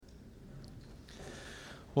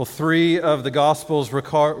Well, 3 of the Gospels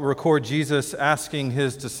record Jesus asking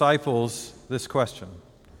his disciples this question: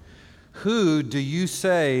 "Who do you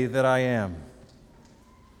say that I am?"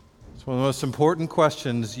 It's one of the most important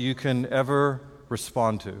questions you can ever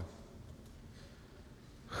respond to.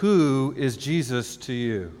 Who is Jesus to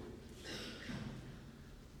you?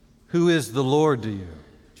 Who is the Lord to you?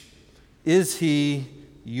 Is he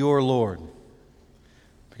your Lord?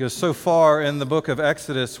 Because so far in the book of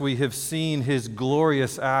Exodus, we have seen his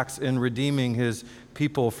glorious acts in redeeming his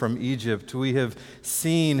people from Egypt. We have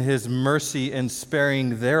seen his mercy in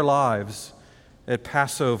sparing their lives at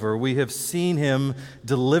Passover. We have seen him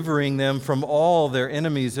delivering them from all their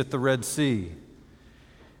enemies at the Red Sea.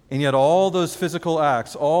 And yet all those physical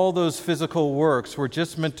acts, all those physical works were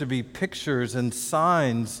just meant to be pictures and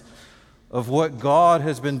signs of what God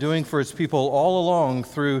has been doing for his people all along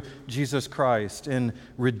through Jesus Christ, in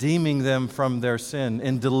redeeming them from their sin,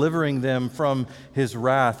 in delivering them from his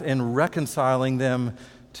wrath, in reconciling them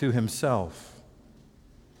to himself.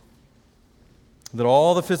 That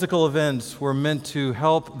all the physical events were meant to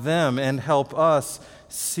help them and help us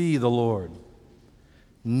see the Lord,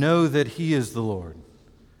 know that he is the Lord,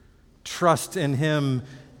 trust in him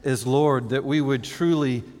as Lord, that we would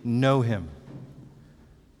truly know him,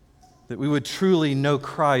 that we would truly know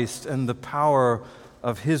Christ and the power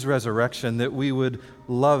of his resurrection, that we would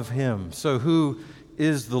love him. So who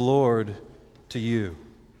is the Lord to you?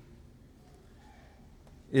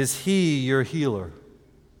 Is he your healer,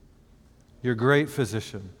 your great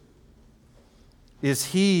physician? Is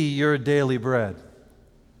he your daily bread?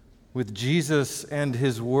 With Jesus and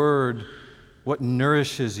his word, what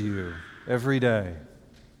nourishes you every day,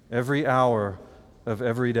 every hour of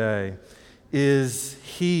every day? Is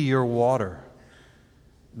he your water,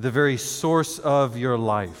 the very source of your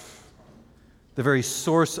life, the very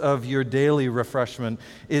source of your daily refreshment?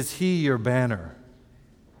 Is he your banner,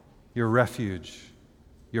 your refuge,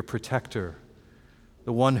 your protector,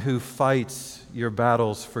 the one who fights your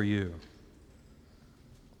battles for you?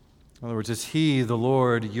 In other words, is he, the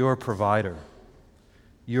Lord, your provider,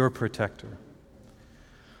 your protector?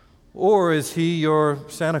 Or is he your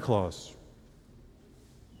Santa Claus?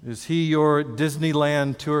 Is he your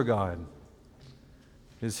Disneyland tour guide?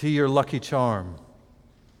 Is he your Lucky Charm?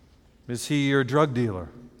 Is he your drug dealer?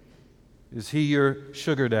 Is he your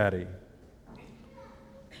sugar daddy?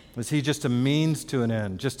 Is he just a means to an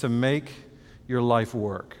end, just to make your life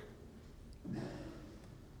work?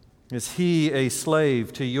 Is he a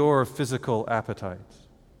slave to your physical appetites,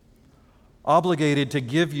 obligated to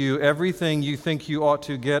give you everything you think you ought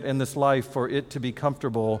to get in this life for it to be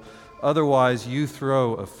comfortable? Otherwise, you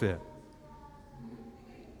throw a fit.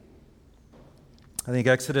 I think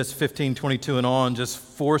Exodus 15:22 and on just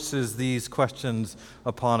forces these questions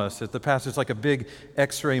upon us. The passage is like a big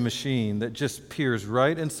X-ray machine that just peers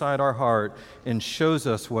right inside our heart and shows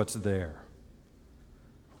us what's there,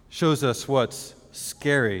 shows us what's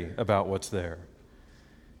scary about what's there,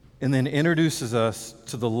 and then introduces us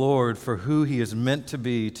to the Lord for who he is meant to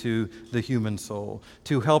be to the human soul,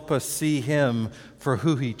 to help us see him for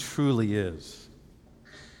who he truly is,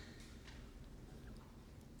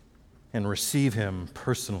 and receive him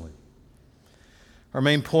personally. Our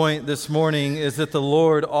main point this morning is that the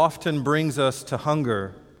Lord often brings us to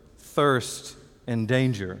hunger, thirst, and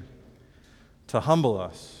danger, to humble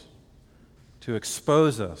us, to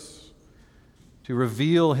expose us, to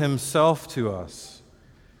reveal himself to us,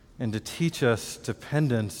 and to teach us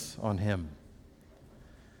dependence on him.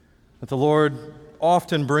 That the Lord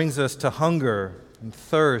often brings us to hunger and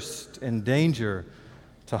thirst and danger,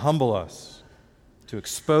 to humble us, to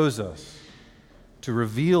expose us, to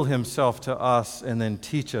reveal himself to us, and then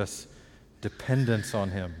teach us dependence on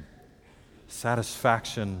him,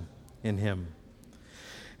 satisfaction in him.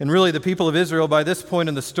 And really, the people of Israel, by this point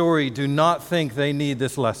in the story, do not think they need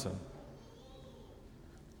this lesson.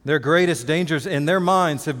 Their greatest dangers in their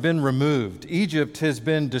minds have been removed. Egypt has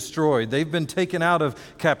been destroyed. They've been taken out of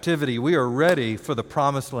captivity. We are ready for the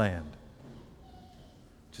promised land.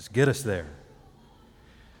 Just get us there.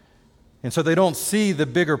 And so they don't see the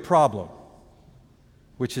bigger problem,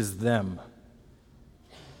 which is them.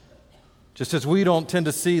 Just as we don't tend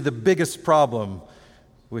to see the biggest problem,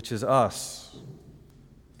 which is us,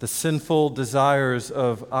 the sinful desires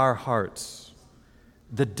of our hearts,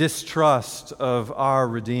 the distrust of our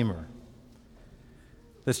Redeemer,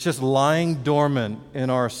 that's just lying dormant in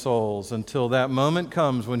our souls until that moment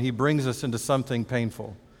comes when he brings us into something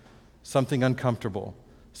painful, something uncomfortable,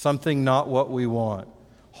 something not what we want,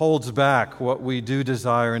 holds back what we do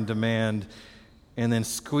desire and demand, and then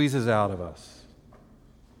squeezes out of us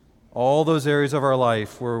all those areas of our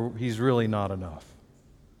life where he's really not enough.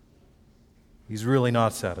 He's really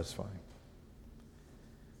not satisfying.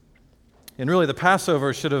 And really, the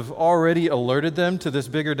Passover should have already alerted them to this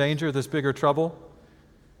bigger danger, this bigger trouble.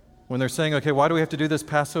 When they're saying, okay, why do we have to do this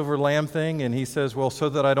Passover lamb thing? And he says, well, so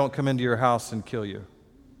that I don't come into your house and kill you.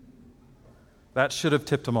 That should have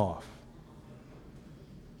tipped them off.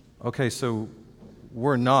 Okay, so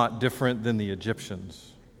we're not different than the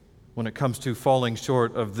Egyptians when it comes to falling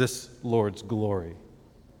short of this Lord's glory.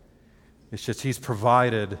 It's just He's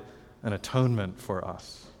provided an atonement for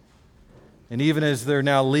us. And even as they're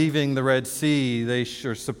now leaving the Red Sea, they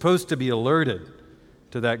are supposed to be alerted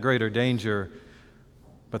to that greater danger,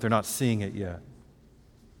 but they're not seeing it yet.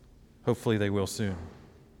 Hopefully they will soon.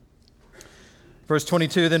 Verse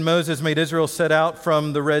 22, then Moses made Israel set out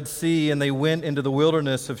from the Red Sea, and they went into the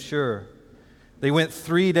wilderness of Shur. They went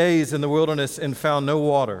 3 days in the wilderness and found no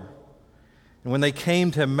water. And when they came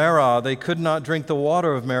to Marah, they could not drink the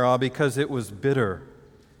water of Marah because it was bitter.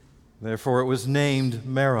 Therefore it was named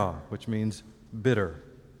Marah, which means bitter.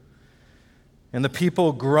 And the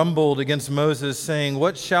people grumbled against Moses, saying,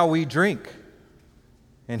 what shall we drink?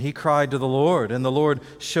 And he cried to the Lord, and the Lord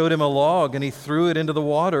showed him a log, and he threw it into the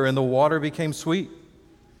water, and the water became sweet.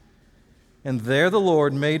 And there the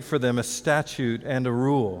Lord made for them a statute and a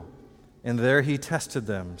rule, and there he tested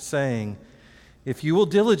them, saying, if you will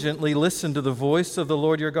diligently listen to the voice of the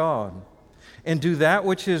Lord your God, and do that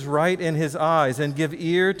which is right in his eyes, and give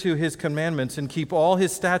ear to his commandments, and keep all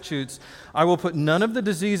his statutes, I will put none of the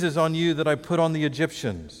diseases on you that I put on the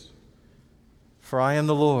Egyptians. For I am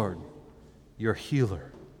the Lord, your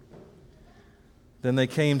healer. Then they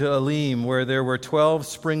came to Elim, where there were 12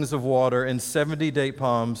 springs of water and 70 date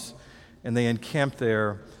palms, and they encamped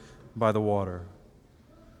there by the water.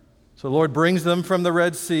 So the Lord brings them from the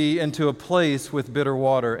Red Sea into a place with bitter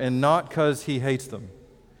water, and not because he hates them.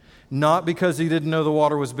 Not because he didn't know the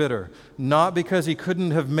water was bitter. Not because he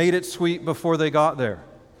couldn't have made it sweet before they got there.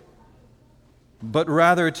 But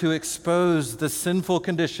rather to expose the sinful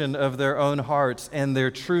condition of their own hearts and their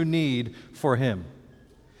true need for him.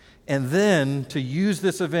 And then to use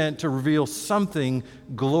this event to reveal something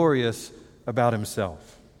glorious about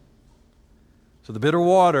himself. So the bitter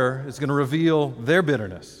water is going to reveal their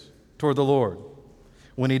bitterness toward the Lord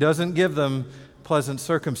when he doesn't give them pleasant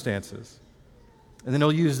circumstances. And then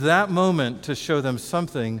he'll use that moment to show them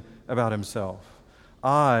something about himself.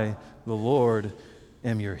 I, the Lord,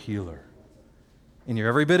 am your healer. And you're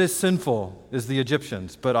every bit as sinful as the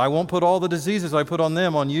Egyptians, but I won't put all the diseases I put on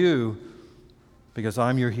them on you, because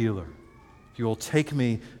I'm your healer. If you will take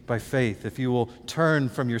me by faith, if you will turn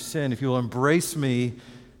from your sin, if you will embrace me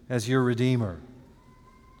as your Redeemer,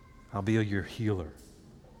 I'll be your healer.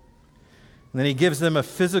 And then he gives them a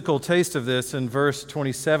physical taste of this in verse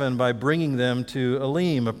 27 by bringing them to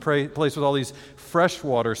Elim, a place with all these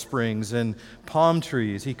freshwater springs and palm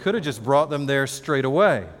trees. He could have just brought them there straight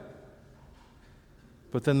away.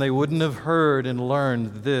 But then they wouldn't have heard and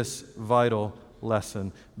learned this vital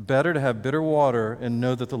lesson. Better to have bitter water and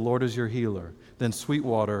know that the Lord is your healer than sweet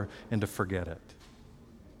water and to forget it.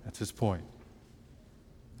 That's his point.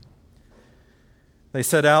 They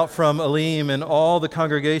set out from Elim, and all the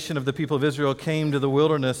congregation of the people of Israel came to the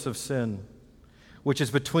wilderness of Sin, which is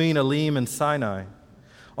between Elim and Sinai,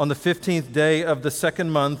 on the 15th day of the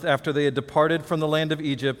second month after they had departed from the land of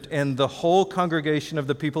Egypt, and the whole congregation of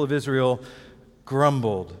the people of Israel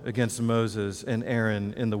grumbled against Moses and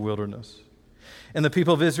Aaron in the wilderness. And the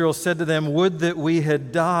people of Israel said to them, would that we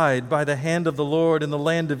had died by the hand of the Lord in the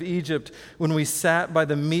land of Egypt, when we sat by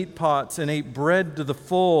the meat pots and ate bread to the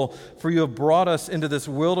full, for you have brought us into this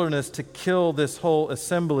wilderness to kill this whole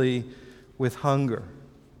assembly with hunger.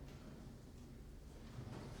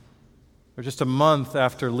 They're just a month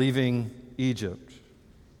after leaving Egypt.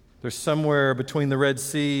 They're somewhere between the Red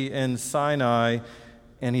Sea and Sinai,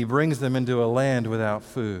 and he brings them into a land without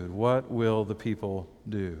food. What will the people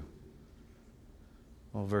do?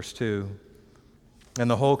 Well, verse 2,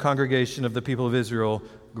 and the whole congregation of the people of Israel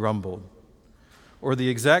grumbled. Or the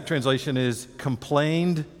exact translation is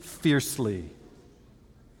complained fiercely.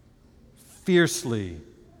 Fiercely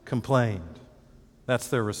complained. That's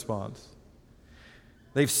their response.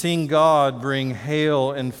 They've seen God bring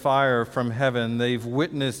hail and fire from heaven. They've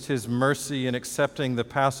witnessed his mercy in accepting the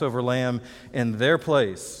Passover lamb in their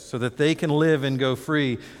place so that they can live and go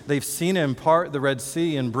free. They've seen him part the Red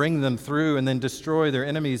Sea and bring them through and then destroy their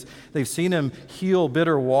enemies. They've seen him heal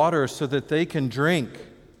bitter water so that they can drink.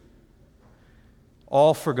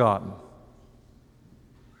 All forgotten.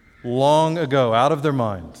 Long ago, out of their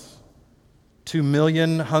minds. 2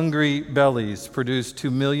 million hungry bellies produced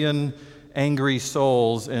 2 million angry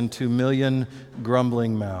souls and 2 million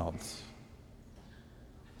grumbling mouths.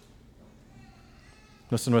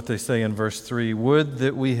 Listen to what they say in verse 3. Would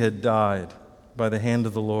that we had died by the hand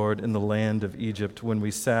of the Lord in the land of Egypt, when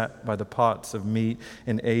we sat by the pots of meat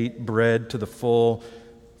and ate bread to the full,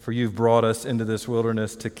 for you've brought us into this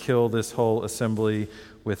wilderness to kill this whole assembly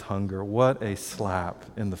with hunger. What a slap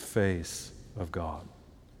in the face of God.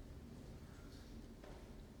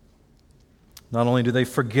 Not only do they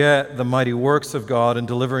forget the mighty works of God in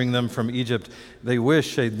delivering them from Egypt, they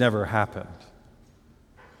wish they'd never happened.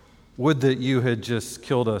 Would that you had just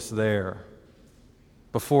killed us there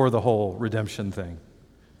before the whole redemption thing,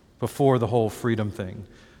 before the whole freedom thing,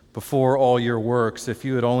 before all your works, if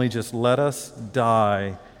you had only just let us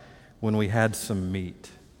die when we had some meat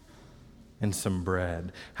and some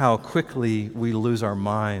bread. How quickly we lose our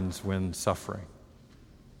minds when suffering.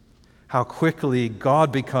 How quickly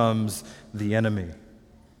God becomes the enemy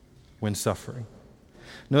when suffering.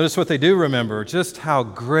 Notice what they do remember, just how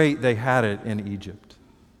great they had it in Egypt.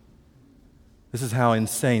 This is how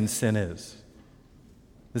insane sin is.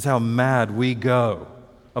 This is how mad we go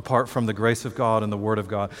apart from the grace of God and the Word of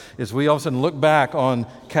God, is we all of a sudden look back on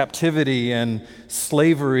captivity and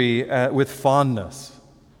slavery with fondness.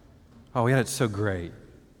 Oh, we had it so great.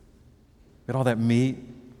 We had all that meat,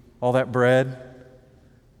 all that bread.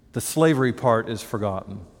 The slavery part is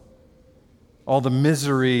forgotten. All the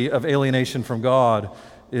misery of alienation from God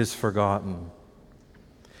is forgotten.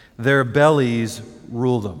 Their bellies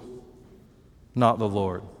rule them, not the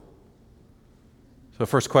Lord. So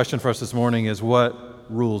first question for us this morning is, what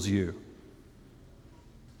rules you?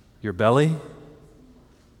 Your belly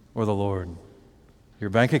or the Lord? Your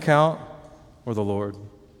bank account or the Lord?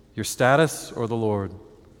 Your status or the Lord?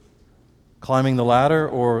 Climbing the ladder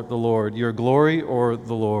or the Lord? Your glory or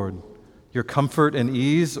the Lord? Your comfort and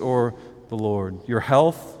ease or the Lord? Your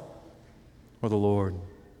health or the Lord?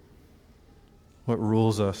 What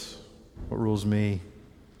rules us? What rules me?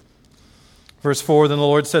 Verse 4, then the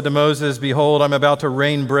Lord said to Moses, behold, I'm about to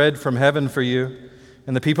rain bread from heaven for you,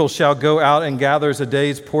 and the people shall go out and gather as a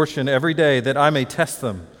day's portion every day, that I may test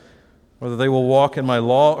them, whether they will walk in my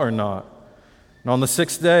law or not. And on the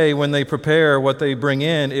sixth day, when they prepare what they bring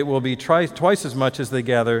in, it will be twice as much as they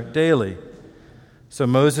gather daily. So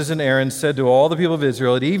Moses and Aaron said to all the people of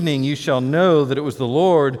Israel, at evening you shall know that it was the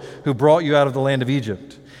Lord who brought you out of the land of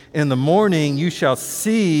Egypt. In the morning you shall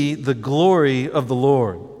see the glory of the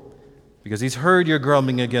Lord, because he's heard your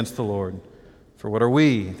grumbling against the Lord. For what are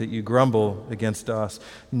we that you grumble against us?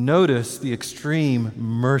 Notice the extreme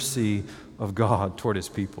mercy of God toward his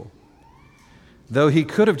people. Though he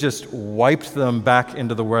could have just wiped them back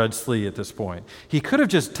into the Red Sea at this point. He could have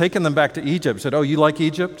just taken them back to Egypt, said, oh, you like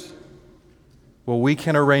Egypt? Well, we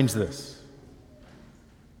can arrange this.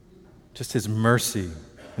 Just his mercy.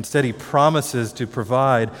 Instead, he promises to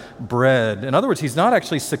provide bread. In other words, he's not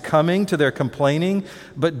actually succumbing to their complaining,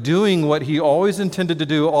 but doing what he always intended to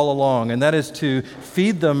do all along, and that is to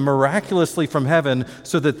feed them miraculously from heaven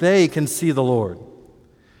so that they can see the Lord.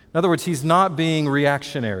 In other words, he's not being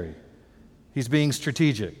reactionary. He's being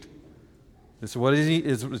strategic. It's what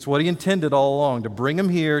he intended all along, to bring him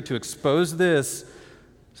here, to expose this,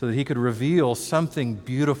 so that he could reveal something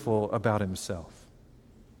beautiful about himself.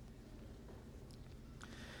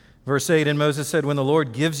 Verse 8, and Moses said, when the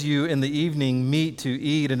Lord gives you in the evening meat to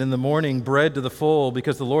eat, and in the morning bread to the full,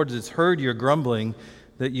 because the Lord has heard your grumbling,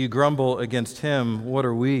 that you grumble against him, what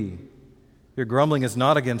are we? Your grumbling is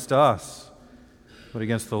not against us, but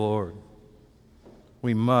against the Lord.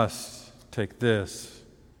 We must take this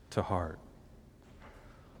to heart.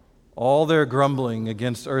 All their grumbling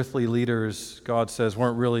against earthly leaders, God says,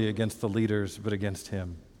 weren't really against the leaders, but against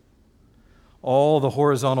him. All the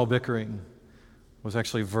horizontal bickering was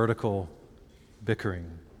actually vertical bickering,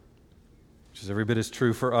 which is every bit as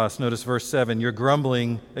true for us. Notice verse 7, you're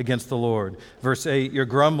grumbling against the Lord. Verse 8, your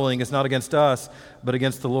grumbling is not against us, but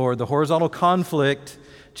against the Lord. The horizontal conflict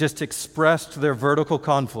just expressed their vertical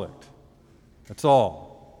conflict. That's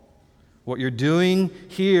all. What you're doing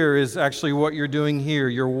here is actually what you're doing here.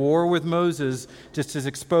 Your war with Moses just is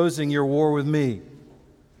exposing your war with me.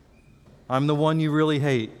 I'm the one you really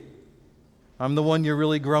hate. I'm the one you're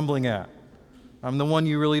really grumbling at. I'm the one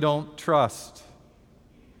you really don't trust.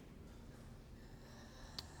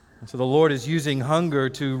 And so the Lord is using hunger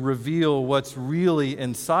to reveal what's really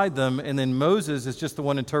inside them, and then Moses is just the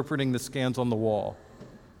one interpreting the scans on the wall.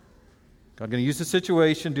 God going to use the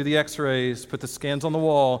situation, do the x-rays, put the scans on the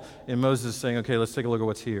wall, and Moses is saying, okay, let's take a look at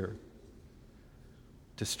what's here.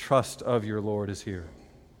 Distrust of your Lord is here.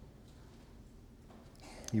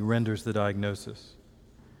 He renders the diagnosis.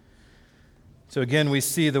 So again, we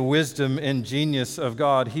see the wisdom and genius of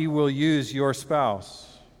God. He will use your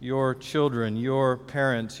spouse. your children, your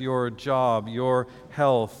parents, your job, your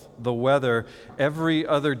health, the weather, every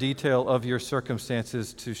other detail of your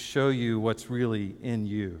circumstances to show you what's really in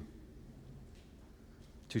you,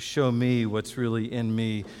 to show me what's really in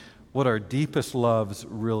me, what our deepest loves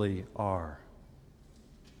really are.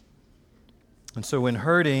 And so when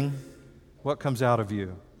hurting, what comes out of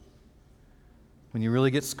you? When you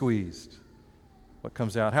really get squeezed, what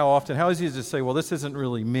comes out? How often? How easy is it to say, well, this isn't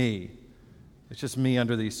really me. It's just me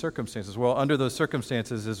under these circumstances. Well, under those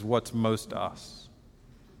circumstances is what's most us.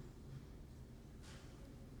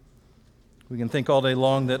 We can think all day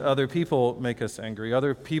long that other people make us angry,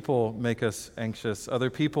 other people make us anxious, other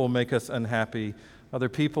people make us unhappy, other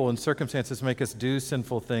people and circumstances make us do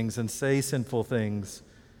sinful things and say sinful things,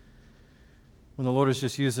 when the Lord is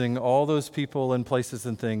just using all those people and places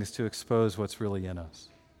and things to expose what's really in us.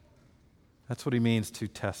 That's what he means to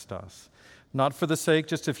test us. Not for the sake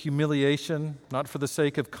just of humiliation, not for the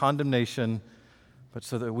sake of condemnation, but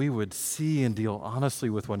so that we would see and deal honestly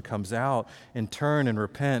with what comes out and turn and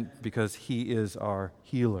repent because he is our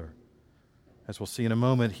healer. As we'll see in a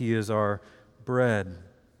moment, he is our bread.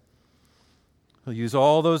 He'll use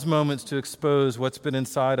all those moments to expose what's been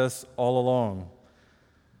inside us all along.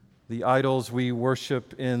 The idols we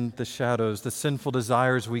worship in the shadows, the sinful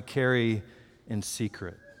desires we carry in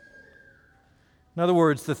secret. In other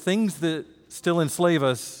words, the things that still enslave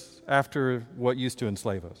us after what used to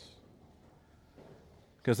enslave us.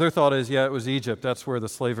 Because their thought is, yeah, it was Egypt. That's where the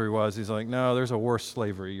slavery was. He's like, no, there's a worse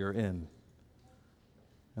slavery you're in.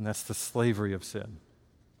 And that's the slavery of sin.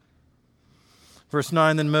 Verse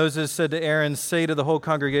 9, then Moses said to Aaron, say to the whole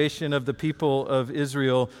congregation of the people of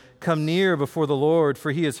Israel, come near before the Lord,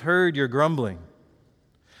 for he has heard your grumbling.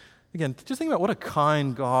 Again, just think about what a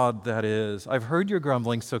kind God that is. I've heard your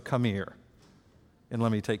grumbling, so come here and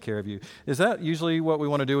let me take care of you. Is that usually what we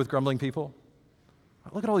want to do with grumbling people?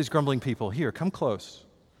 Look at all these grumbling people. Here, come close.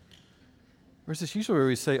 Or is this usually where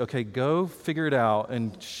we say, okay, go figure it out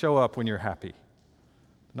and show up when you're happy?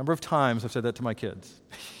 A number of times I've said that to my kids.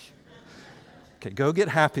 Okay, go get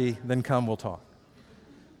happy, then come, we'll talk.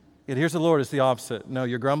 Yet here's the Lord, it's the opposite. No,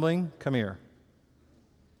 you're grumbling? Come here.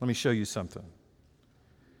 Let me show you something.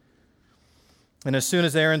 And as soon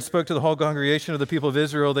as Aaron spoke to the whole congregation of the people of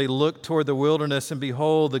Israel, they looked toward the wilderness, and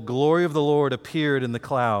behold, the glory of the Lord appeared in the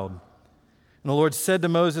cloud. And the Lord said to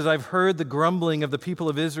Moses, I've heard the grumbling of the people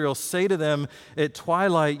of Israel. Say to them, at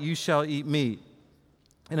twilight you shall eat meat,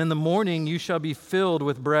 and in the morning you shall be filled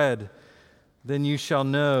with bread. Then you shall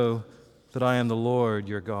know that I am the Lord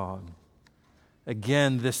your God.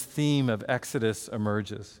 Again, this theme of Exodus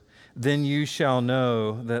emerges. Then you shall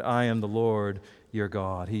know that I am the Lord your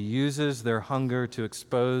God. He uses their hunger to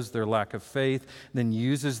expose their lack of faith, then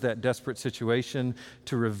uses that desperate situation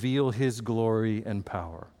to reveal his glory and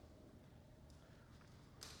power.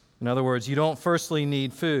 In other words, you don't firstly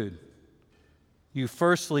need food. You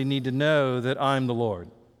firstly need to know that I'm the Lord.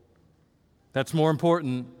 That's more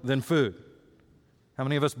important than food. How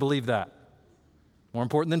many of us believe that? More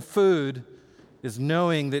important than food is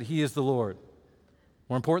knowing that he is the Lord.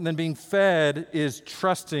 More important than being fed is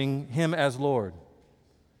trusting him as Lord.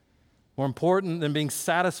 More important than being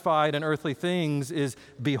satisfied in earthly things is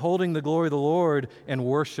beholding the glory of the Lord and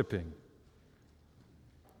worshiping.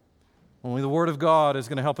 Only the Word of God is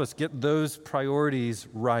going to help us get those priorities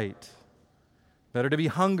right. Better to be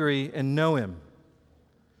hungry and know him.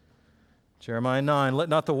 Jeremiah 9, let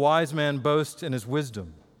not the wise man boast in his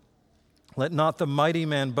wisdom. Let not the mighty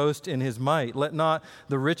man boast in his might. Let not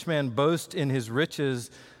the rich man boast in his riches,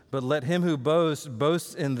 but let him who boasts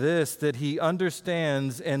boast in this, that he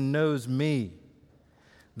understands and knows me,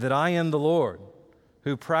 that I am the Lord,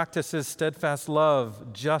 who practices steadfast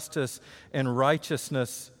love, justice, and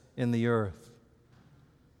righteousness in the earth.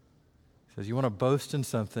 He says, you want to boast in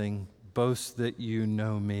something, boast that you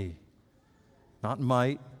know me. Not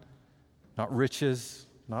might, not riches,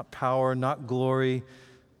 not power, not glory,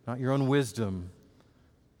 not your own wisdom,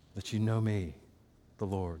 that you know me, the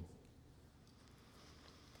Lord.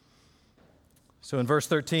 So in verse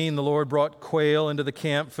 13, the Lord brought quail into the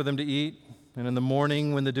camp for them to eat. And in the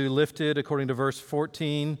morning, when the dew lifted, according to verse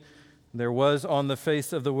 14, there was on the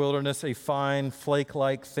face of the wilderness a fine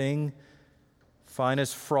flake-like thing, fine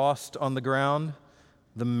as frost on the ground,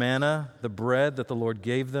 the manna, the bread that the Lord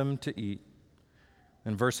gave them to eat.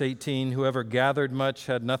 In verse 18, whoever gathered much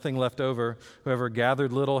had nothing left over. Whoever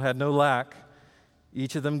gathered little had no lack.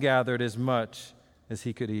 Each of them gathered as much as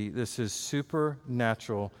he could eat. This is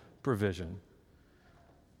supernatural provision.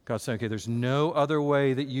 God's saying, okay, there's no other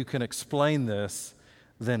way that you can explain this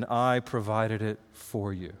than I provided it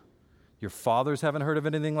for you. Your fathers haven't heard of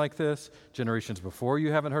anything like this. Generations before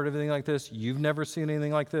you haven't heard of anything like this. You've never seen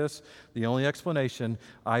anything like this. The only explanation,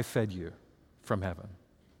 I fed you from heaven.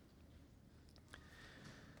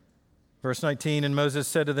 Verse 19, and Moses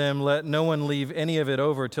said to them, let no one leave any of it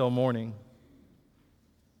over till morning.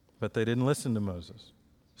 But they didn't listen to Moses.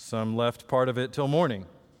 Some left part of it till morning,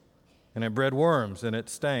 and it bred worms, and it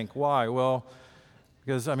stank. Why? Well,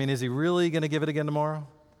 because, is he really going to give it again tomorrow?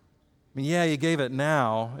 Yeah, he gave it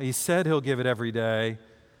now. He said he'll give it every day.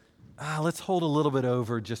 Let's hold a little bit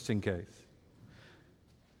over just in case.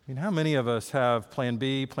 How many of us have plan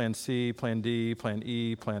B, plan C, plan D, plan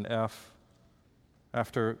E, plan F?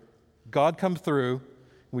 After God comes through,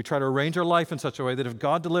 we try to arrange our life in such a way that if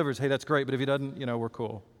God delivers, hey, that's great, but if he doesn't, we're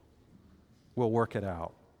cool. We'll work it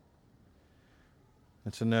out.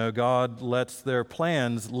 And so no, God lets their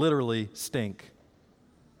plans literally stink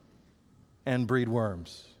and breed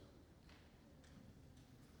worms,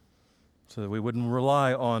 so that we wouldn't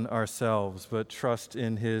rely on ourselves, but trust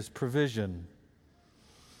in his provision.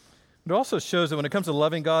 It also shows that when it comes to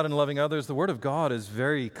loving God and loving others, the Word of God is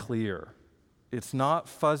very clear. It's not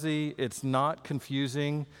fuzzy. It's not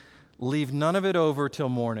confusing. Leave none of it over till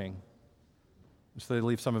morning. So they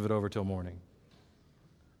leave some of it over till morning.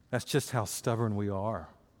 That's just how stubborn we are.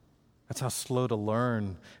 That's how slow to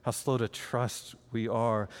learn, how slow to trust we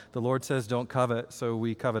are. The Lord says don't covet, so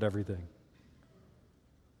we covet everything.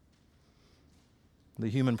 The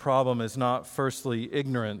human problem is not firstly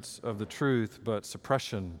ignorance of the truth, but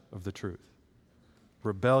suppression of the truth.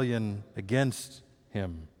 Rebellion against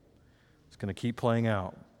him. It's going to keep playing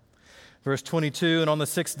out. Verse 22, and on the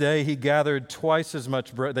sixth day they gathered twice as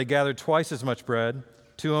much bread,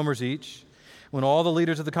 2 omers each. When all the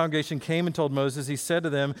leaders of the congregation came and told Moses, he said to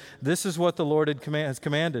them, this is what the Lord has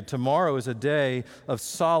commanded. Tomorrow is a day of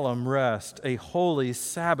solemn rest, a holy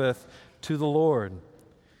Sabbath to the Lord.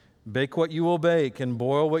 Bake what you will bake, and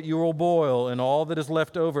boil what you will boil, and all that is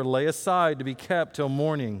left over lay aside to be kept till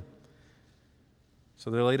morning. So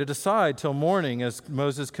they laid it aside till morning, as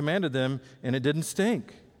Moses commanded them, and it didn't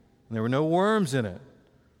stink. And there were no worms in it.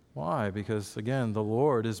 Why? Because, again, the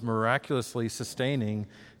Lord is miraculously sustaining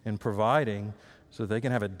and providing so that they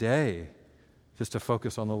can have a day just to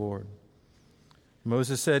focus on the Lord.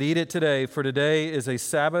 Moses said, eat it today, for today is a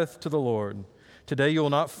Sabbath to the Lord. Today you will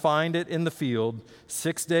not find it in the field.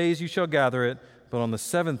 6 days you shall gather it, but on the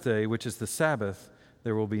seventh day, which is the Sabbath,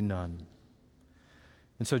 there will be none.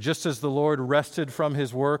 And so just as the Lord rested from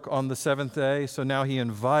his work on the seventh day, so now he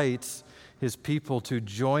invites his people to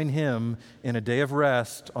join him in a day of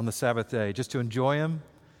rest on the Sabbath day, just to enjoy him,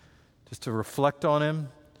 just to reflect on him,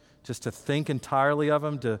 just to think entirely of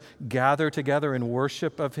him, to gather together in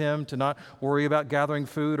worship of him, to not worry about gathering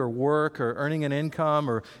food or work or earning an income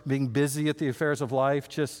or being busy at the affairs of life,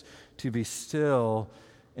 just to be still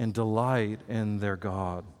and delight in their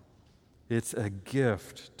God. It's a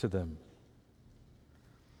gift to them.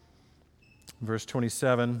 Verse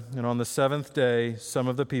 27, and on the seventh day, some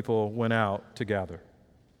of the people went out to gather,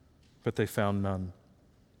 but they found none.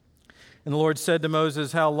 And the Lord said to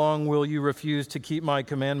Moses, how long will you refuse to keep my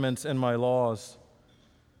commandments and my laws?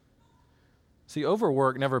 See,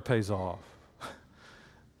 overwork never pays off.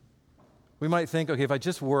 We might think, okay, if I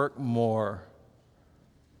just work more,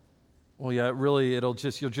 well, yeah, really, it'll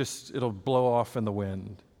blow off in the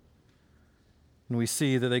wind. And we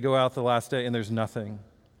see that they go out the last day and there's nothing.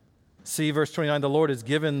 See, verse 29, the Lord has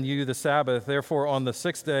given you the Sabbath. Therefore, on the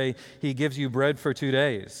sixth day, he gives you bread for 2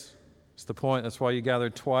 days. That's the point. That's why you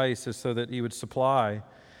gathered twice, is so that he would supply.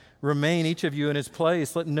 Remain each of you in his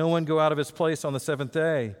place. Let no one go out of his place on the seventh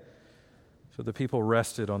day. So the people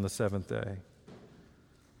rested on the seventh day.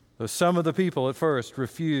 Though some of the people at first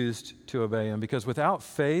refused to obey him, because without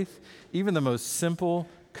faith, even the most simple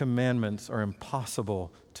commandments are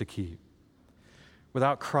impossible to keep.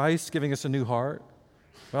 Without Christ giving us a new heart,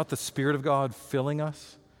 without the Spirit of God filling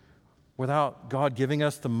us, without God giving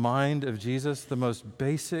us the mind of Jesus, the most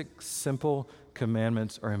basic, simple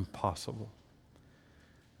commandments are impossible.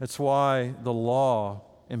 That's why the law,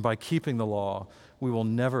 and by keeping the law, we will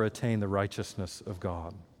never attain the righteousness of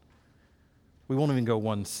God. We won't even go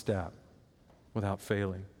one step without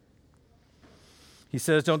failing. He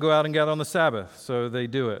says, don't go out and gather on the Sabbath, so they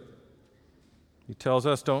do it. He tells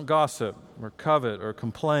us don't gossip or covet or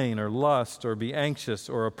complain or lust or be anxious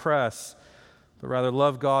or oppress, but rather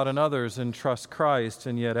love God and others and trust Christ,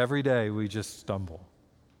 and yet every day we just stumble.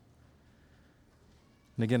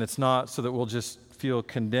 And again, it's not so that we'll just feel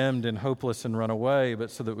condemned and hopeless and run away,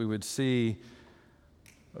 but so that we would see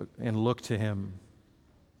and look to him,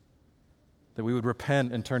 that we would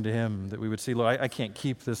repent and turn to him, that we would see, Lord, I can't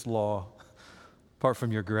keep this law apart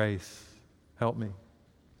from your grace. Help me.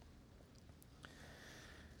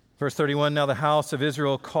 Verse 31, now the house of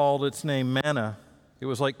Israel called its name manna. It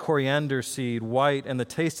was like coriander seed, white, and the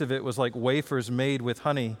taste of it was like wafers made with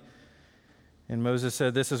honey. And Moses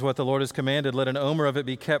said, this is what the Lord has commanded. Let an omer of it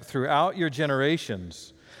be kept throughout your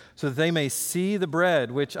generations, so that they may see the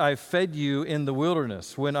bread which I fed you in the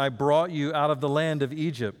wilderness when I brought you out of the land of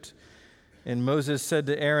Egypt. And Moses said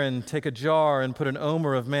to Aaron, take a jar and put an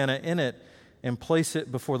omer of manna in it and place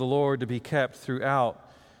it before the Lord to be kept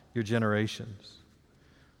throughout your generations.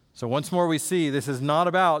 So once more we see this is not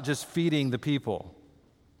about just feeding the people,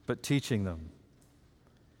 but teaching them,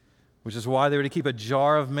 which is why they were to keep a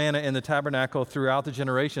jar of manna in the tabernacle throughout the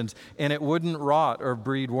generations, and it wouldn't rot or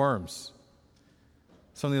breed worms.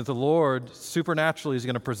 Something that the Lord supernaturally is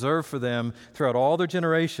going to preserve for them throughout all their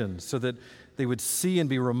generations so that they would see and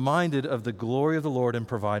be reminded of the glory of the Lord in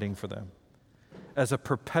providing for them as a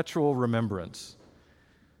perpetual remembrance.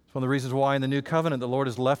 It's one of the reasons why in the New Covenant the Lord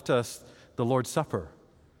has left us the Lord's Supper.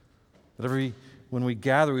 That when we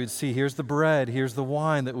gather, we would see here's the bread, here's the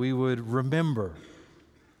wine, that we would remember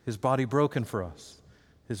His body broken for us,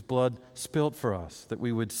 His blood spilt for us, that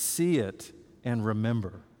we would see it and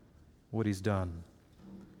remember what He's done.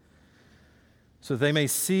 So that they may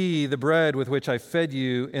see the bread with which I fed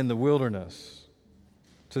you in the wilderness,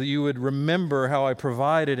 so that you would remember how I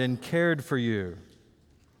provided and cared for you.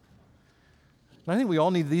 And I think we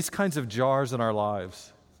all need these kinds of jars in our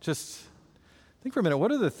lives. Just think for a minute,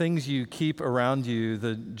 what are the things you keep around you,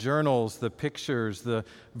 the journals, the pictures, the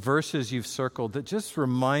verses you've circled that just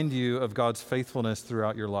remind you of God's faithfulness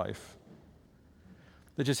throughout your life?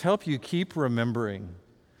 That just help you keep remembering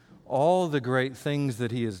all the great things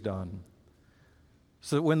that He has done.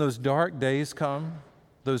 So that when those dark days come,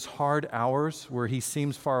 those hard hours where He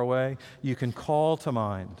seems far away, you can call to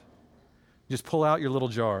mind. Just pull out your little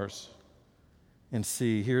jars and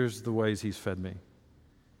see, here's the ways He's fed me.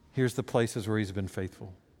 Here's the places where He's been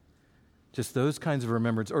faithful. Just those kinds of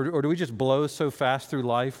remembrance. Or do we just blow so fast through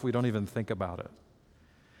life we don't even think about it?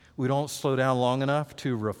 We don't slow down long enough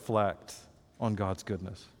to reflect on God's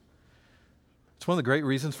goodness. It's one of the great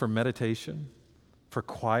reasons for meditation, for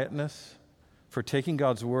quietness, for taking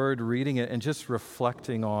God's Word, reading it, and just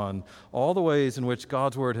reflecting on all the ways in which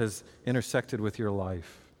God's Word has intersected with your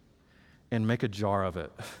life. And make a jar of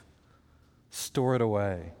it. Store it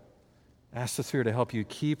away. Ask the Spirit to help you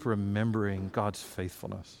keep remembering God's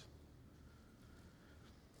faithfulness.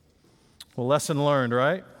 Well, lesson learned,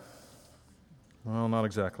 right? Well, not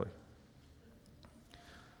exactly.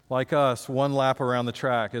 Like us, one lap around the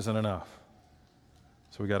track isn't enough.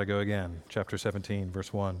 So we got to go again. Chapter 17,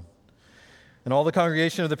 verse 1. And all the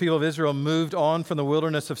congregation of the people of Israel moved on from the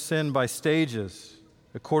wilderness of sin by stages,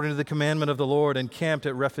 according to the commandment of the Lord, and camped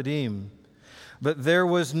at Rephidim. But there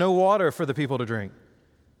was no water for the people to drink.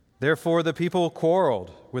 Therefore the people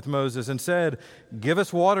quarreled with Moses and said, give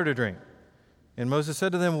us water to drink. And Moses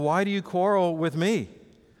said to them, why do you quarrel with me?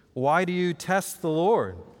 Why do you test the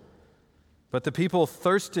Lord? But the people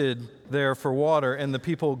thirsted there for water, and the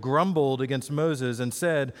people grumbled against Moses and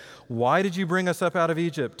said, why did you bring us up out of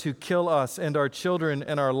Egypt to kill us and our children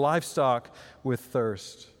and our livestock with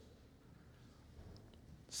thirst?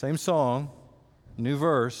 Same song, new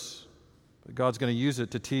verse, but God's going to use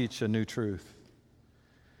it to teach a new truth.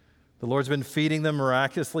 The Lord's been feeding them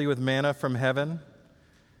miraculously with manna from heaven,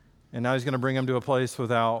 and now He's going to bring them to a place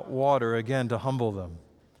without water, again, to humble them,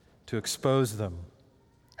 to expose them,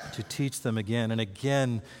 to teach them again. And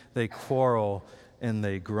again, they quarrel and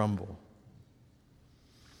they grumble.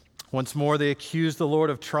 Once more, they accuse the Lord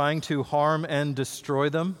of trying to harm and destroy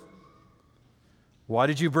them. Why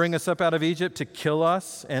did you bring us up out of Egypt to kill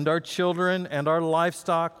us and our children and our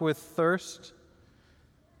livestock with thirst?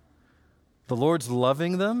 The Lord's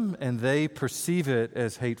loving them, and they perceive it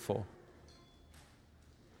as hateful.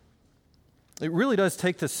 It really does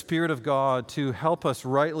take the Spirit of God to help us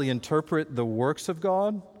rightly interpret the works of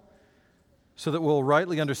God so that we'll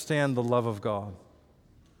rightly understand the love of God.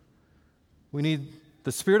 We need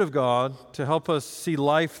the Spirit of God to help us see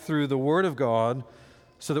life through the Word of God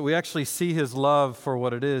so that we actually see His love for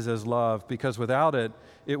what it is as love, because without it,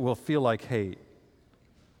 it will feel like hate.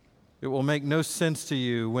 It will make no sense to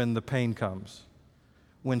you when the pain comes,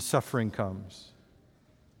 when suffering comes.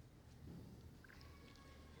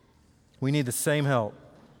 We need the same help.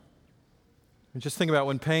 And just think about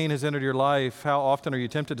when pain has entered your life, how often are you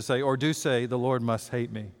tempted to say, or do say, the Lord must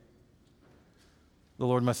hate me. The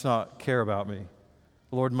Lord must not care about me.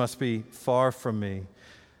 The Lord must be far from me.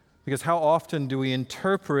 Because how often do we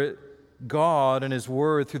interpret God and His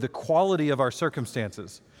Word through the quality of our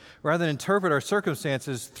circumstances, rather than interpret our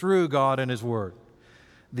circumstances through God and His Word?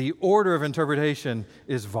 The order of interpretation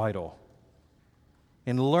is vital.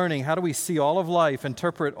 in learning how do we see all of life,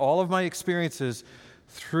 interpret all of my experiences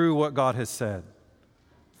through what God has said,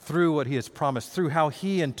 through what He has promised, through how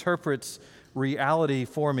He interprets reality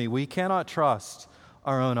for me. We cannot trust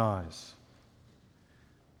our own eyes.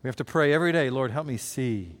 We have to pray every day, Lord, help me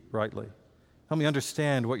see rightly. Help me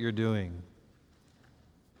understand what you're doing.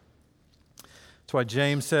 That's why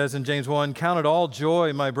James says in James 1, "Count it all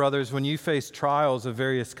joy, my brothers, when you face trials of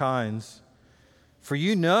various kinds. For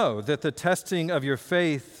you know that the testing of your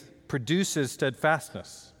faith produces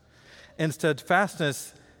steadfastness. And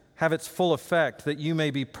steadfastness have its full effect, that you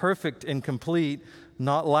may be perfect and complete,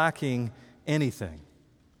 not lacking anything."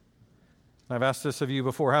 I've asked this of you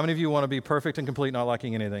before. How many of you want to be perfect and complete, not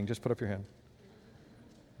lacking anything? Just put up your hand.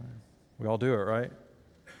 We all do it, right?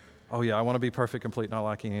 Oh yeah, I want to be perfect, complete, not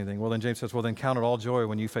lacking anything. Well, then James says, well, then count it all joy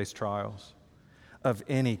when you face trials of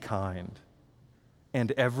any kind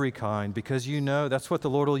and every kind, because you know that's what the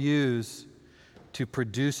Lord will use to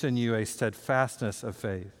produce in you a steadfastness of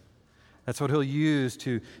faith. That's what He'll use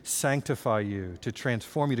to sanctify you, to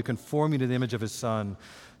transform you, to conform you to the image of His Son.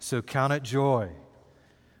 So count it joy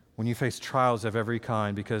when you face trials of every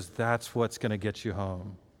kind, because that's what's going to get you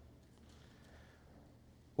home.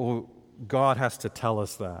 Well, God has to tell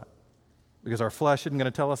us that, because our flesh isn't going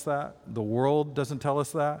to tell us that. The world doesn't tell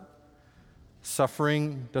us that.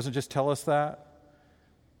 Suffering doesn't just tell us that.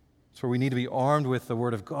 So we need to be armed with the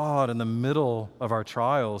Word of God in the middle of our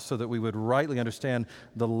trials so that we would rightly understand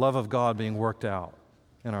the love of God being worked out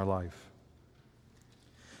in our life.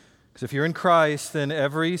 Because if you're in Christ, then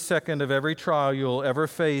every second of every trial you'll ever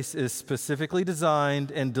face is specifically designed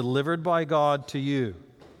and delivered by God to you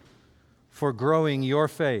for growing your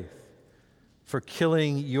faith, for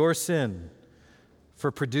killing your sin, for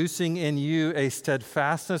producing in you a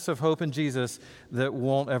steadfastness of hope in Jesus that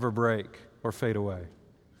won't ever break or fade away.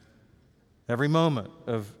 Every moment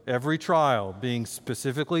of every trial being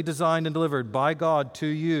specifically designed and delivered by God to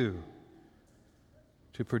you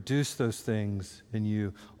to produce those things in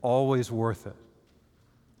you, always worth it,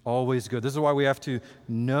 always good. This is why we have to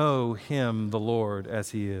know Him, the Lord, as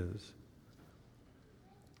He is.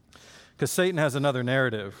 Because Satan has another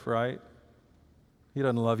narrative, right? He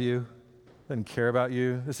doesn't love you, doesn't care about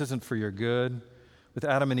you. This isn't for your good. With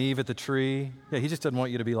Adam and Eve at the tree, he just doesn't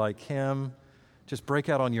want you to be like him. Just break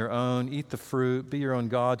out on your own, eat the fruit, be your own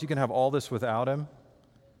God. You can have all this without Him.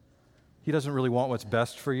 He doesn't really want what's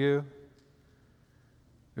best for you.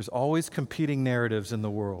 There's always competing narratives in the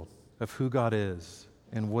world of who God is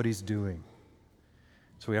and what He's doing.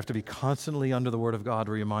 So we have to be constantly under the Word of God,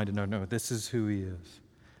 reminded, no, this is who He is.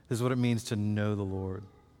 This is what it means to know the Lord.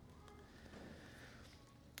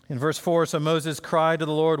 In verse 4, so Moses cried to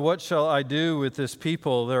the Lord, "What shall I do with this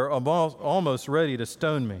people? They're almost ready to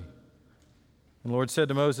stone me." And the Lord said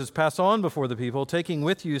to Moses, "Pass on before the people, taking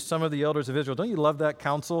with you some of the elders of Israel." Don't you love that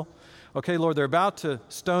counsel? Okay, Lord, they're about to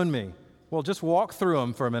stone me. Well, just walk through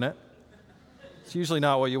them for a minute. It's usually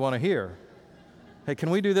not what you want to hear. Hey, can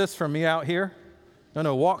we do this from me out here?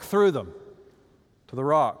 No, walk through them to the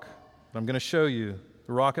rock. I'm going to show you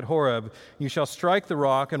the rock at Horeb. You shall strike the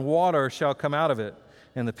rock, and water shall come out of it,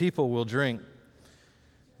 and the people will drink.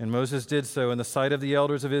 And Moses did so in the sight of the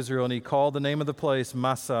elders of Israel, and he called the name of the place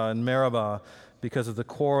Massah and Meribah, because of the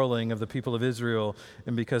quarreling of the people of Israel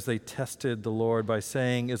and because they tested the Lord by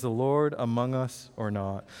saying, "Is the Lord among us or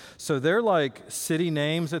not?" So their city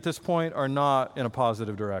names at this point are not in a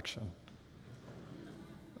positive direction.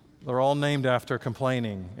 They're all named after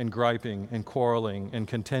complaining and griping and quarreling and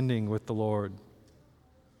contending with the Lord.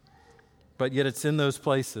 But yet it's in those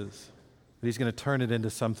places that He's going to turn it into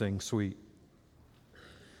something sweet.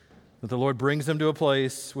 That the Lord brings them to a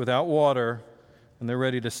place without water, and they're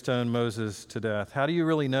ready to stone Moses to death. How do you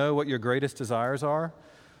really know what your greatest desires are?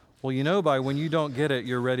 Well, you know by when you don't get it,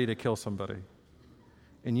 you're ready to kill somebody.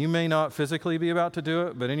 And you may not physically be about to do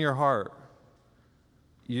it, but in your heart,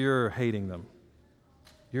 you're hating them.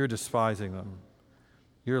 You're despising them.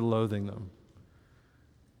 You're loathing them.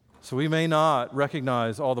 So we may not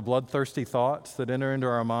recognize all the bloodthirsty thoughts that enter into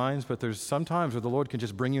our minds, but there's sometimes where the Lord can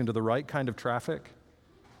just bring you into the right kind of traffic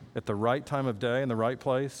at the right time of day in the right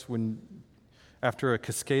place when after a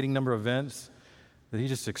cascading number of events that He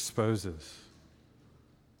just exposes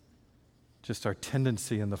just our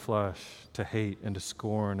tendency in the flesh to hate and to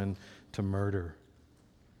scorn and to murder.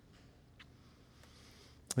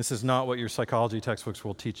 This is not what your psychology textbooks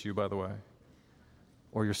will teach you, by the way,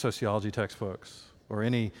 or your sociology textbooks, or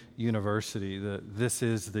any university, that this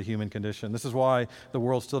is the human condition. This is why the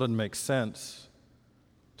world still doesn't make sense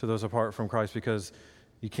to those apart from Christ, because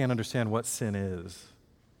you can't understand what sin is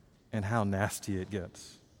and how nasty it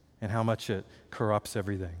gets and how much it corrupts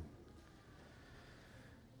everything.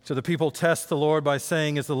 So the people test the Lord by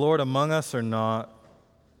saying, "Is the Lord among us or not?"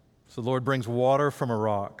 So the Lord brings water from a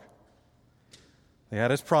rock. They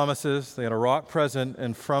had his promises, they had a rock present,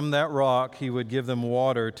 and from that rock he would give them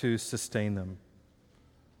water to sustain them.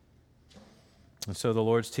 And so the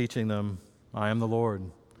Lord's teaching them, I am the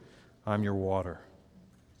Lord. I'm your water.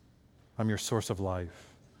 I'm your source of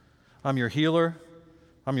life. I'm your healer.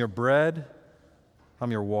 I'm your bread.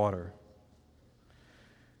 I'm your water.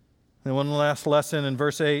 And one last lesson in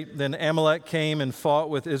verse 8. Then Amalek came and fought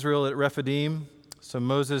with Israel at Rephidim. So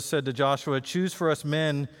Moses said to Joshua, "Choose for us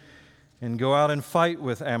men and go out and fight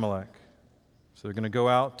with Amalek." So they're going to go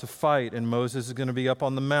out to fight, and Moses is going to be up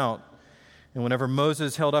on the mount. And whenever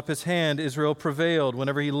Moses held up his hand, Israel prevailed.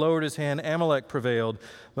 Whenever he lowered his hand, Amalek prevailed.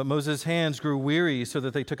 But Moses' hands grew weary, so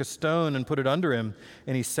that they took a stone and put it under him,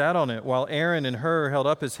 and he sat on it, while Aaron and Hur held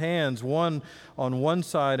up his hands, one on one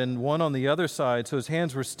side and one on the other side. So his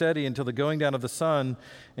hands were steady until the going down of the sun,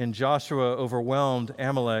 and Joshua overwhelmed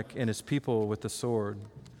Amalek and his people with the sword.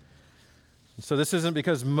 So this isn't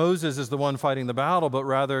because Moses is the one fighting the battle, but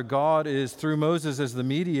rather God is, through Moses as the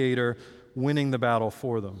mediator, winning the battle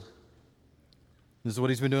for them. This is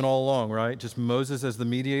what he's been doing all along, right? Just Moses as the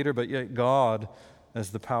mediator, but yet God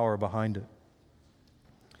as the power behind it.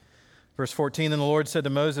 Verse 14, then the Lord said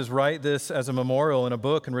to Moses, "Write this as a memorial in a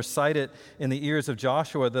book and recite it in the ears of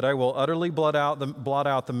Joshua, that I will utterly blot out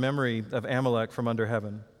the memory of Amalek from under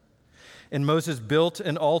heaven." And Moses built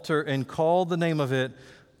an altar and called the name of it,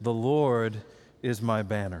 "The Lord is my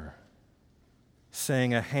banner,"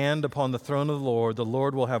 saying, "A hand upon the throne of the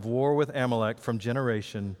Lord will have war with Amalek from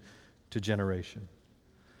generation to generation."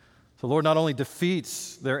 The Lord not only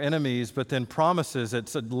defeats their enemies, but then promises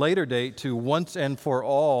at a later date to once and for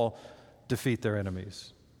all defeat their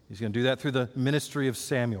enemies. He's going to do that through the ministry of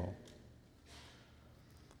Samuel.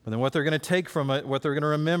 But then what they're going to take from it, what they're going to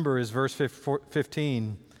remember is verse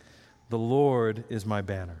 15, "The Lord is my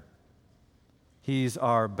banner." He's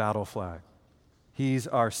our battle flag. He's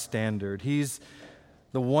our standard. He's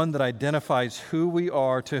the one that identifies who we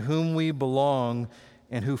are, to whom we belong,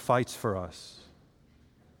 and who fights for us.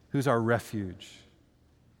 Who's our refuge?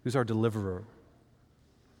 Who's our deliverer?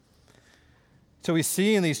 So we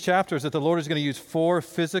see in these chapters that the Lord is going to use 4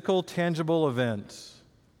 physical, tangible events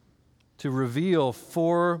to reveal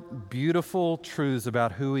 4 beautiful truths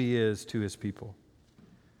about who he is to his people.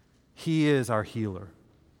 He is our healer.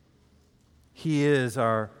 He is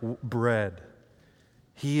our bread.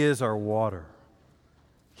 He is our water.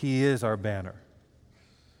 He is our banner.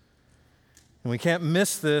 And we can't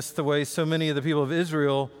miss this the way so many of the people of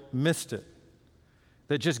Israel missed it.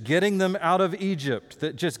 That just getting them out of Egypt,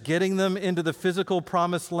 that just getting them into the physical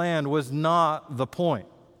promised land was not the point.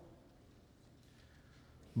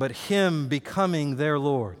 But him becoming their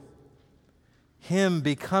Lord, him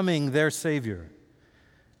becoming their Savior,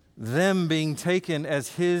 them being taken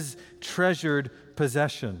as his treasured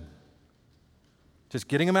possession. Just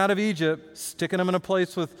getting them out of Egypt, sticking them in a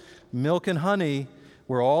place with milk and honey,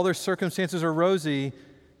 where all their circumstances are rosy,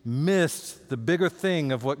 missed the bigger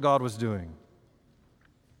thing of what God was doing.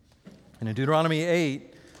 And in Deuteronomy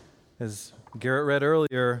 8, as Garrett read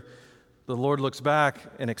earlier, the Lord looks back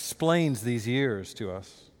and explains these years to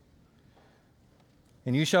us.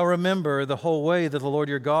 "And you shall remember the whole way that the Lord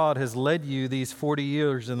your God has led you these 40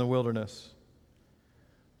 years in the wilderness,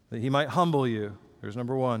 that he might humble you," there's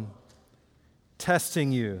number 1,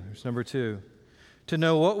 "testing you," there's number 2, "to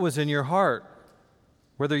know what was in your heart,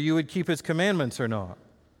 whether you would keep his commandments or not.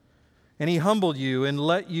 And he humbled you and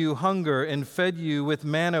let you hunger and fed you with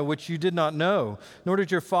manna which you did not know, nor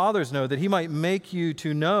did your fathers know, that he might make you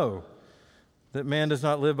to know that man does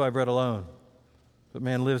not live by bread alone, but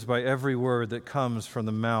man lives by every word that comes from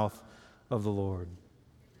the mouth of the Lord."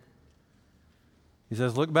 He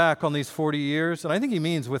says, look back on these 40 years, and I think he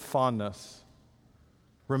means with fondness.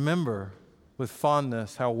 Remember with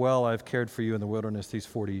fondness how well I've cared for you in the wilderness these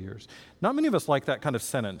 40 years. Not many of us like that kind of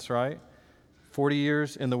sentence, right? 40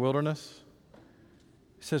 years in the wilderness.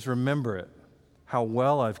 He says, remember it, how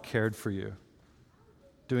well I've cared for you.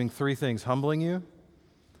 Doing 3 things: humbling you,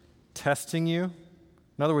 testing you.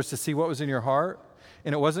 In other words, to see what was in your heart.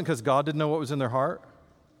 And it wasn't because God didn't know what was in their heart,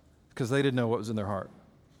 because they didn't know what was in their heart.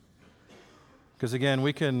 Because again,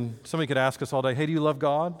 somebody could ask us all day, "Hey, do you love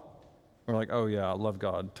God?" We're like, "Oh yeah, I love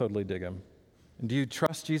God, totally dig him." "And do you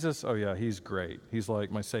trust Jesus?" "Oh yeah, he's great. He's like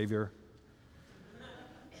my Savior."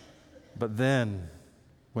 But then,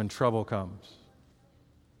 when trouble comes,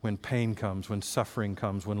 when pain comes, when suffering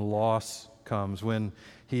comes, when loss comes, when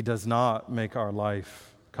he does not make our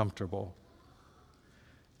life comfortable,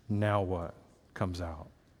 now what comes out?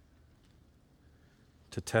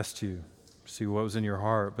 To test you, see what was in your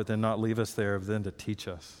heart, but then not leave us there, but then to teach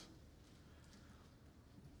us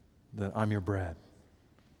that I'm your bread,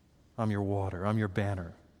 I'm your water, I'm your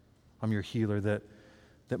banner, I'm your healer, that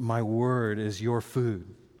my word is your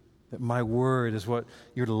food, that my word is what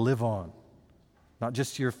you're to live on, not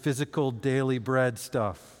just your physical daily bread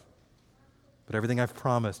stuff, but everything I've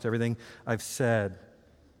promised, everything I've said,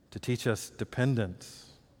 to teach us dependence.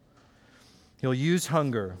 He'll use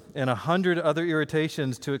hunger and 100 other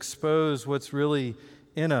irritations to expose what's really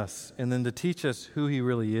in us and then to teach us who He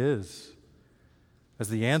really is as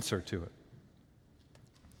the answer to it.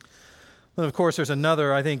 Then, of course, there's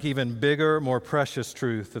another, I think, even bigger, more precious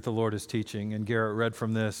truth that the Lord is teaching, and Garrett read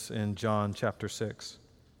from this in John chapter 6.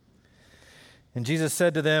 And Jesus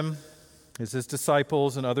said to them, as His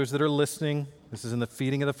disciples and others that are listening, this is in the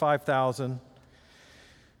feeding of the 5,000,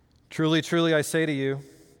 "Truly, truly, I say to you,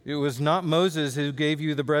 it was not Moses who gave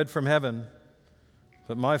you the bread from heaven,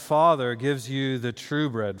 but my Father gives you the true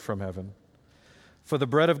bread from heaven. For the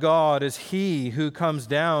bread of God is He who comes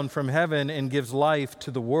down from heaven and gives life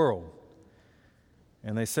to the world."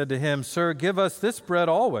 And they said to Him, "Sir, give us this bread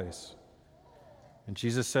always." And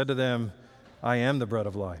Jesus said to them, "I am the bread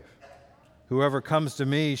of life. Whoever comes to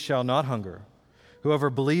me shall not hunger. Whoever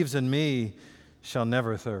believes in me shall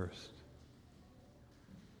never thirst."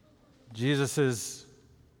 Jesus is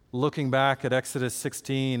looking back at Exodus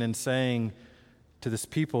 16 and saying to this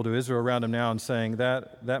people, to Israel around Him now, and saying,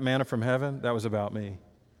 that manna from heaven, that was about me.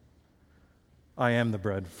 I am the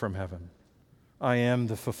bread from heaven. I am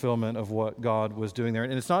the fulfillment of what God was doing there.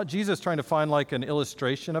 And it's not Jesus trying to find like an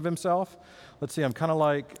illustration of Himself. Let's see, I'm kind of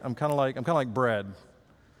like bread.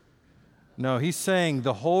 No, He's saying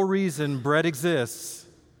the whole reason bread exists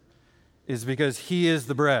is because He is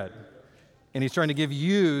the bread. And He's trying to give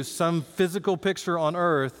you some physical picture on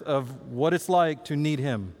earth of what it's like to need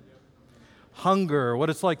Him. Hunger, what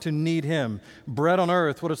it's like to need Him. Bread on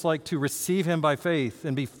earth, what it's like to receive Him by faith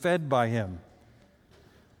and be fed by Him.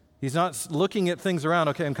 He's not looking at things around,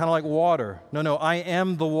 okay, I'm kind of like water. No, I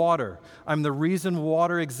am the water. I'm the reason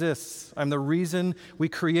water exists. I'm the reason we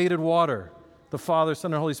created water. The Father,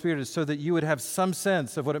 Son, and Holy Spirit is so that you would have some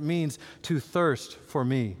sense of what it means to thirst for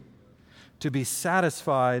me, to be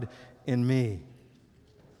satisfied in me.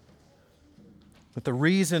 But the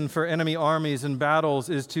reason for enemy armies and battles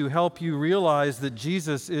is to help you realize that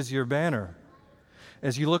Jesus is your banner.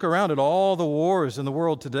 As you look around at all the wars in the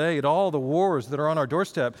world today, at all the wars that are on our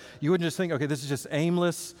doorstep, you wouldn't just think, okay, this is just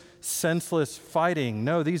aimless, senseless fighting.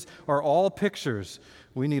 No, these are all pictures.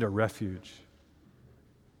 We need a refuge.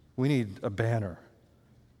 We need a banner.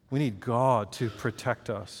 We need God to protect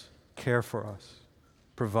us, care for us,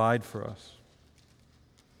 provide for us.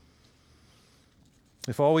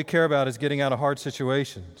 If all we care about is getting out of hard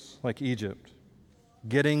situations like Egypt,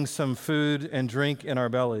 getting some food and drink in our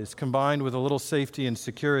bellies, combined with a little safety and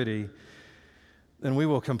security, then we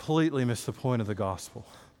will completely miss the point of the gospel.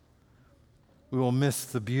 We will miss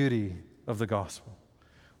the beauty of the gospel.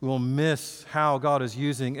 We will miss how God is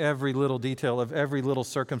using every little detail of every little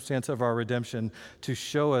circumstance of our redemption to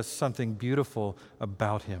show us something beautiful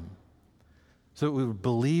about Him, so that we would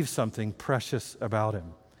believe something precious about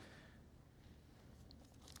Him,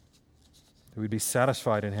 that we'd be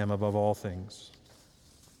satisfied in Him above all things.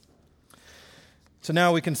 So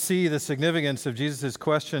now we can see the significance of Jesus'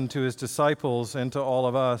 question to His disciples and to all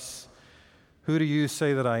of us. Who do you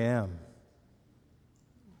say that I am?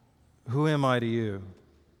 Who am I to you?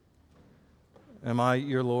 Am I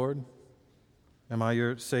your Lord? Am I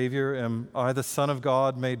your Savior? Am I the Son of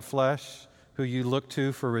God made flesh who you look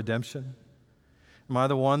to for redemption? Am I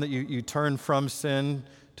the one that you turn from sin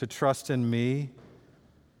to trust in me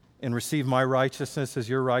and receive my righteousness as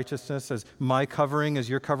your righteousness, as my covering as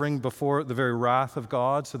your covering before the very wrath of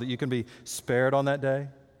God so that you can be spared on that day?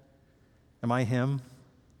 Am I Him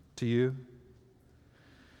to you?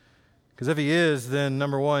 Because if He is, then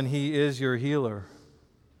number one, He is your healer.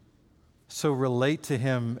 So relate to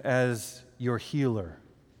Him as your healer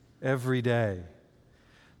every day.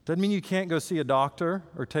 Doesn't mean you can't go see a doctor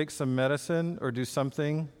or take some medicine or do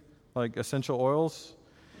something like essential oils.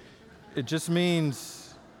 It just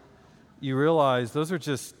means you realize those are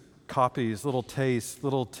just copies, little tastes,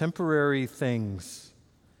 little temporary things.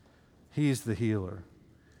 He's the healer.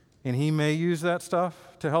 And He may use that stuff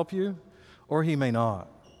to help you, or He may not.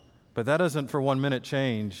 But that doesn't for 1 minute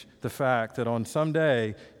change the fact that on some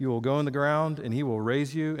day you will go in the ground and He will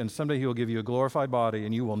raise you, and someday He will give you a glorified body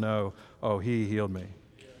and you will know, oh, He healed me.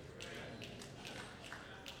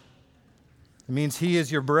 It means He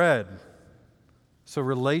is your bread. So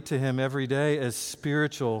relate to Him every day as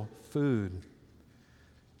spiritual food,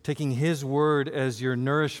 taking His word as your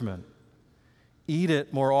nourishment Eat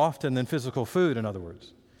it more often than physical food, in other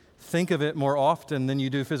words. Think of it more often than you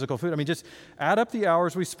do physical food. I mean, just add up the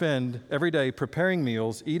hours we spend every day preparing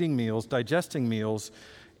meals, eating meals, digesting meals,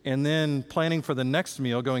 and then planning for the next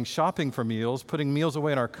meal, going shopping for meals, putting meals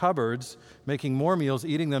away in our cupboards, making more meals,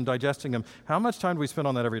 eating them, digesting them. How much time do we spend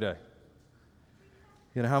on that every day?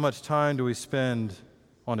 How much time do we spend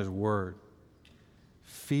on His Word?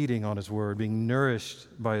 Feeding on His Word, being nourished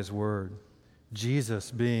by His Word.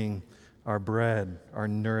 Jesus being our bread, our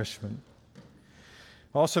nourishment.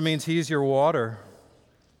 Also means He's your water.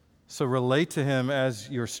 So relate to Him as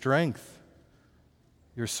your strength,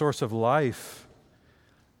 your source of life,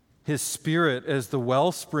 His Spirit as the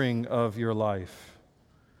wellspring of your life.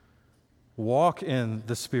 Walk in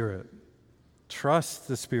the Spirit. Trust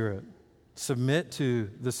the Spirit. Submit to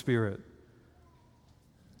the Spirit.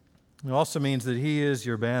 It also means that He is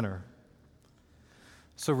your banner.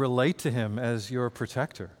 So relate to Him as your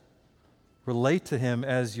protector. Relate to Him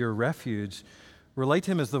as your refuge. Relate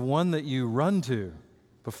to Him as the one that you run to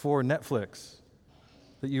before Netflix,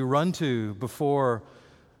 that you run to before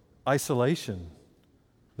isolation,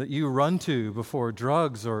 that you run to before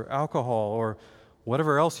drugs or alcohol or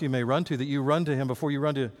whatever else you may run to, that you run to Him before you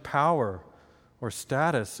run to power or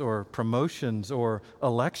status or promotions or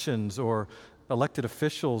elections or elected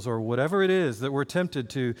officials or whatever it is that we're tempted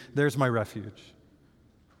to. There's my refuge.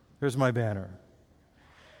 There's my banner.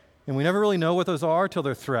 And we never really know what those are till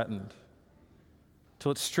they're threatened,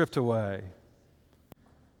 till it's stripped away.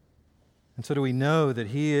 And so do we know that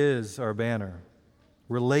He is our banner?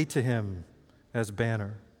 Relate to Him as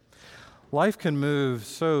banner. Life can move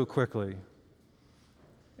so quickly,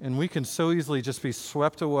 and we can so easily just be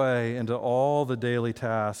swept away into all the daily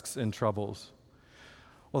tasks and troubles.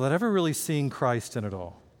 Without ever really seeing Christ in it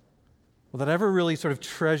all. Without ever really sort of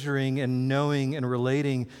treasuring and knowing and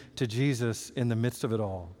relating to Jesus in the midst of it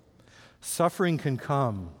all. Suffering can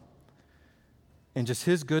come, and just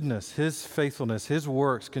His goodness, His faithfulness, His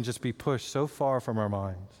works can just be pushed so far from our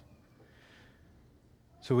minds.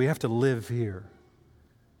 So we have to live here.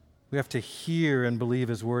 We have to hear and believe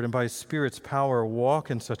His word, and by His Spirit's power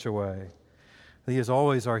walk in such a way that He is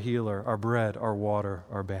always our healer, our bread, our water,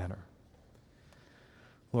 our banner.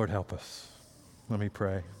 Lord, help us. Let me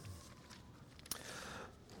pray.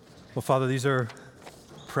 Well, Father, these are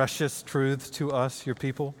precious truths to us, your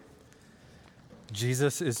people.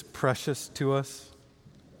 Jesus is precious to us.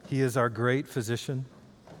 He is our great physician.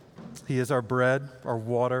 He is our bread, our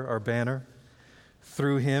water, our banner.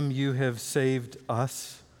 Through Him you have saved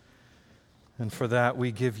us. And for that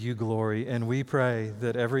we give you glory. And we pray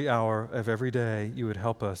that every hour of every day you would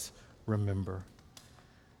help us remember.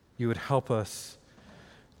 You would help us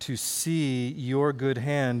to see your good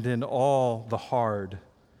hand in all the hard,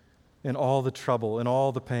 in all the trouble, in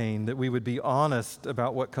all the pain, that we would be honest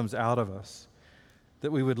about what comes out of us,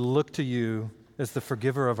 that we would look to you as the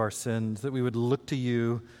forgiver of our sins, that we would look to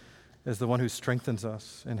you as the one who strengthens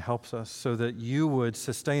us and helps us, so that you would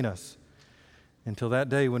sustain us until that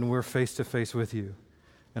day when we're face to face with you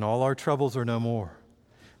and all our troubles are no more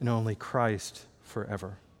and only Christ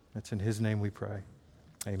forever. It's in His name we pray.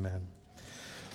 Amen.